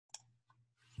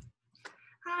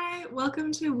Hi,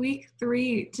 welcome to week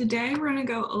 3. Today we're going to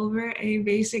go over a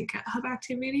basic GitHub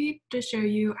activity to show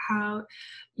you how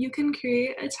you can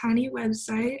create a tiny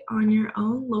website on your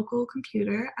own local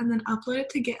computer and then upload it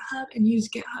to GitHub and use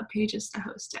GitHub pages to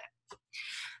host it.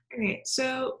 Alright,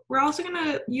 so we're also going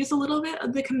to use a little bit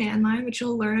of the command line, which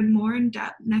you'll learn more in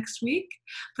depth next week,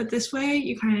 but this way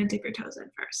you kind of dip your toes in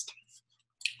first.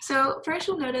 So first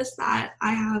you'll notice that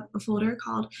I have a folder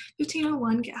called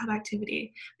 1501 GitHub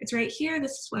activity. It's right here.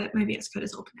 This is what my VS Code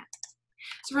is open at.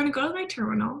 So we're going to go to my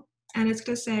terminal and it's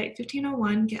going to say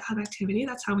 1501 GitHub activity.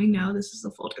 That's how we know this is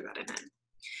the folder that I'm in.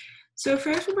 So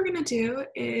first what we're going to do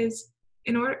is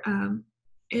we're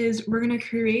going to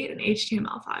create an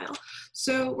HTML file.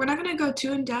 So we're not going to go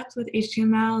too in depth with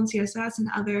HTML and CSS and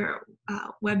other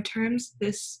web terms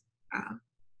this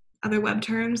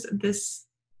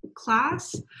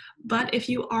class, but if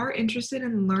you are interested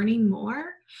in learning more,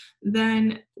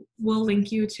 then we'll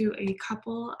link you to a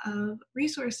couple of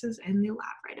resources in the lab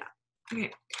right up.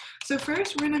 Okay, so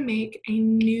first we're going to make a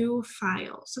new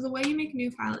file. So the way you make a new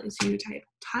file is you type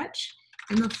touch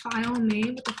and the file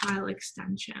name with the file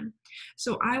extension.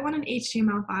 So I want an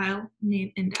HTML file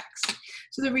named index.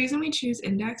 So the reason we choose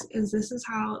index is this is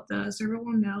how the server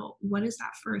will know what is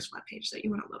that first web page that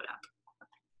you want to load up.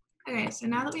 Okay, so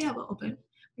now that we have it open,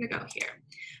 I'm gonna go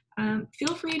here.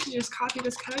 Feel free to just copy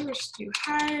this code. We'll just do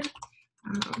head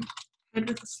with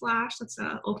a slash. That's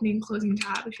an opening and closing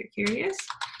tab if you're curious.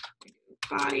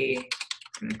 Body,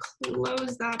 I'm gonna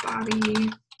close that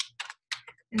body,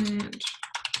 and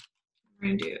we're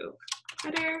gonna do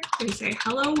header. We're gonna say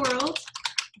hello world,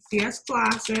 CS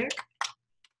classic,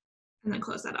 and then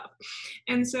close that up.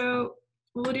 And so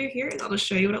what we'll do here is I'll just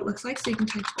show you what it looks like. So you can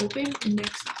type open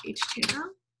index.html.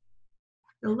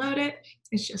 You'll load it,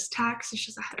 it's just text, it's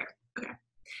just a header. Okay,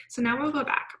 so now we'll go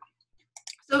back.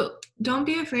 So don't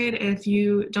be afraid if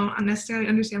you don't necessarily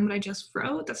understand what I just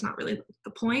wrote. That's not really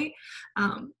the point.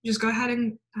 Just go ahead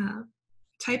and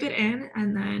type it in,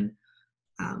 and then,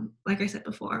 like I said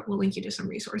before, we'll link you to some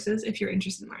resources if you're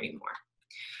interested in learning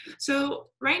more. So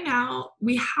right now,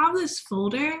 we have this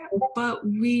folder, but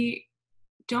we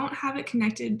don't have it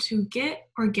connected to Git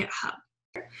or GitHub.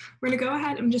 We're going to go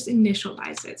ahead and just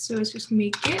initialize it. So it's just going to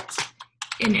be git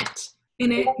init.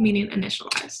 Init meaning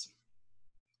initialize.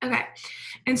 Okay,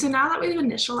 and so now that we've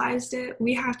initialized it,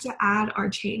 we have to add our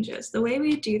changes. The way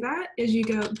we do that is you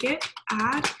go git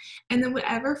add, and then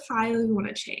whatever file you want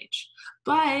to change.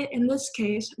 But in this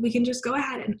case, we can just go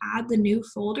ahead and add the new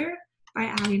folder by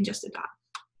adding just a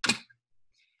dot.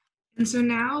 And so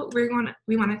now we want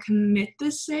to commit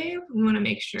this save. We want to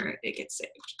make sure it gets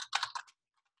saved.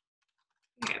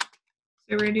 Okay, so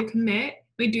we're going to do commit.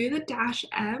 We do the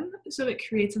 -m, so it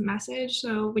creates a message.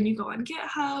 So when you go on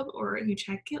GitHub or you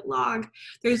check git log,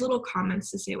 there's little comments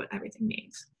to say what everything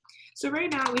means. So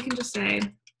right now we can just say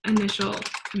initial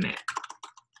commit.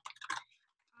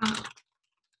 As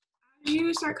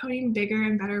you start coding bigger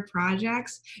and better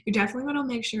projects, you're definitely going to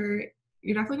want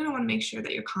to make sure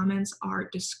that your comments are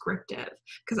descriptive,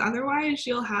 because otherwise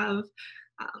you'll have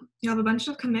a bunch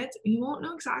of commits and you won't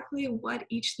know exactly what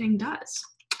each thing does.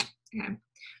 Okay,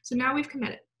 so now we've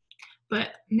committed, but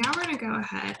now we're going to go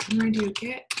ahead and we're going to do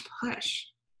git push,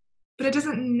 but it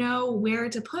doesn't know where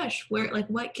to push, what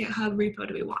GitHub repo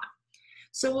do we want.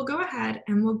 So we'll go ahead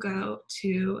and we'll go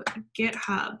to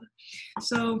GitHub.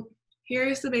 So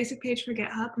here's the basic page for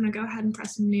GitHub. I'm going to go ahead and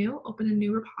press new, open a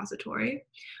new repository.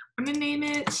 I'm going to name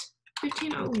it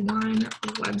 1501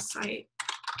 website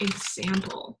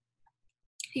example.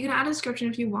 You can add a description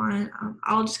if you want.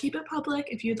 I'll just keep it public.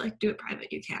 If you'd like to do it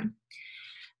private, you can.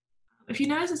 If you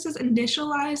notice it says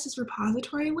initialize this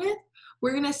repository with,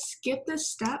 we're going to skip this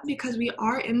step because we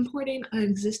are importing an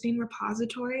existing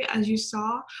repository. As you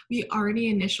saw, we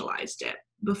already initialized it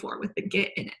before with the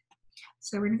git in it.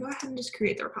 So we're going to go ahead and just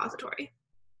create the repository.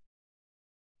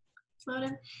 It's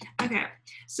loaded. Okay,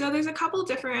 so there's a couple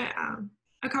different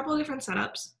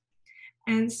setups.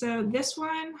 And so this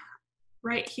one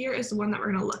right here is the one that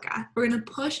we're going to look at. We're going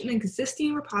to push an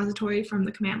existing repository from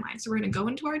the command line. So we're going to go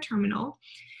into our terminal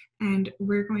and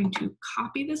we're going to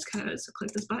copy this code. So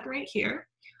click this button right here.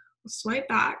 We'll swipe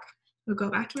back. We'll go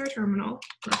back to our terminal.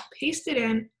 We'll paste it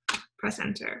in, press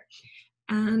enter.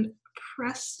 And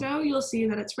presto, you'll see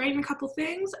that it's writing a couple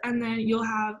things, and then you'll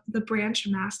have the branch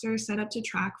master set up to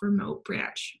track remote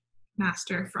branch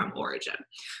master from origin.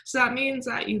 So that means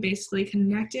that you basically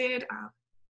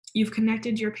you've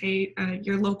connected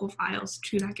your local files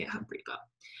to that GitHub repo.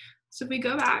 So if we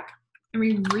go back and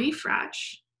we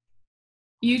refresh,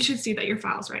 you should see that your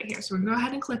file's right here. So we're going to go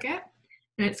ahead and click it,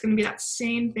 and it's going to be that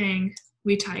same thing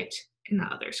we typed in the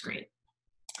other screen.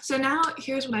 So now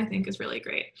here's what I think is really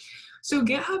great. So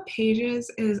GitHub Pages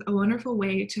is a wonderful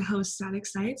way to host static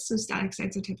sites. So static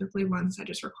sites are typically ones that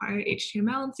just require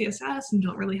HTML and CSS and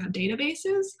don't really have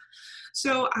databases.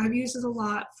 So I've used this a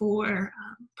lot for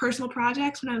personal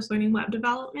projects when I was learning web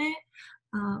development.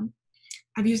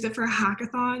 I've used it for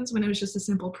hackathons when it was just a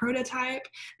simple prototype.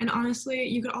 And honestly,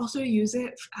 you could also use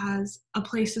it as a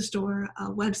place to store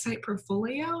a website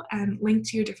portfolio and link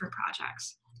to your different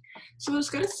projects. So let's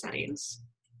go to settings.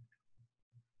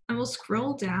 And we'll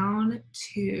scroll down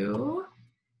to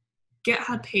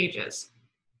GitHub Pages.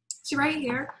 So right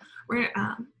here, we're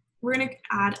going to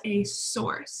add a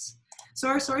source. So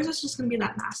our source is just going to be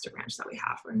that master branch that we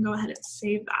have. We're going to go ahead and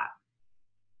save that.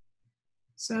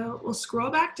 So we'll scroll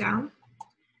back down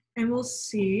and we'll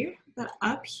see that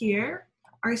up here,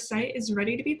 our site is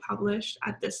ready to be published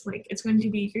at this link. It's going to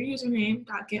be your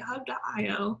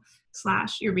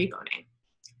username.github.io/your repo name.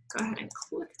 Go ahead and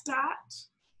click that.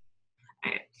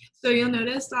 All right. So you'll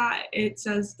notice that it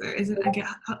says there isn't a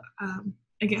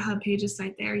GitHub Pages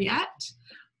site there yet,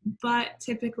 but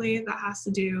typically that has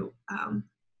to do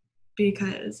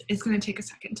because it's going to take a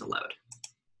second to load.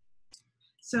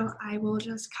 So I will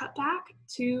just cut back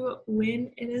to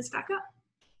when it is back up.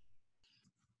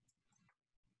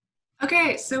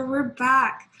 Okay, so we're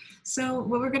back. So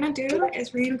what we're gonna do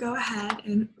is we're gonna go ahead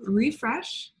and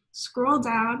refresh, scroll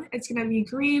down, it's gonna be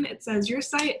green, it says your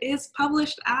site is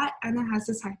published at, and it has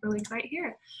this hyperlink right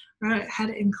here. Go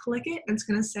ahead and click it, and it's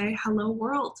gonna say hello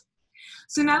world.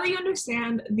 So now that you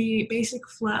understand the basic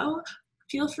flow,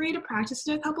 feel free to practice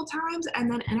it a couple times,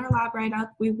 and then in our lab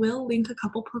write-up, we will link a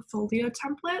couple portfolio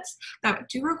templates that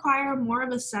do require more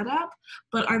of a setup,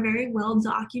 but are very well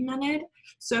documented.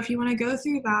 So if you want to go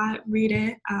through that, read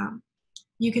it,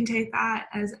 you can take that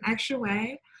as an extra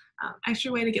way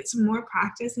to get some more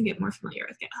practice and get more familiar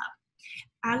with GitHub.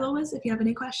 As always, if you have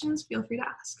any questions, feel free to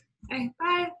ask. Okay,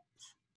 bye.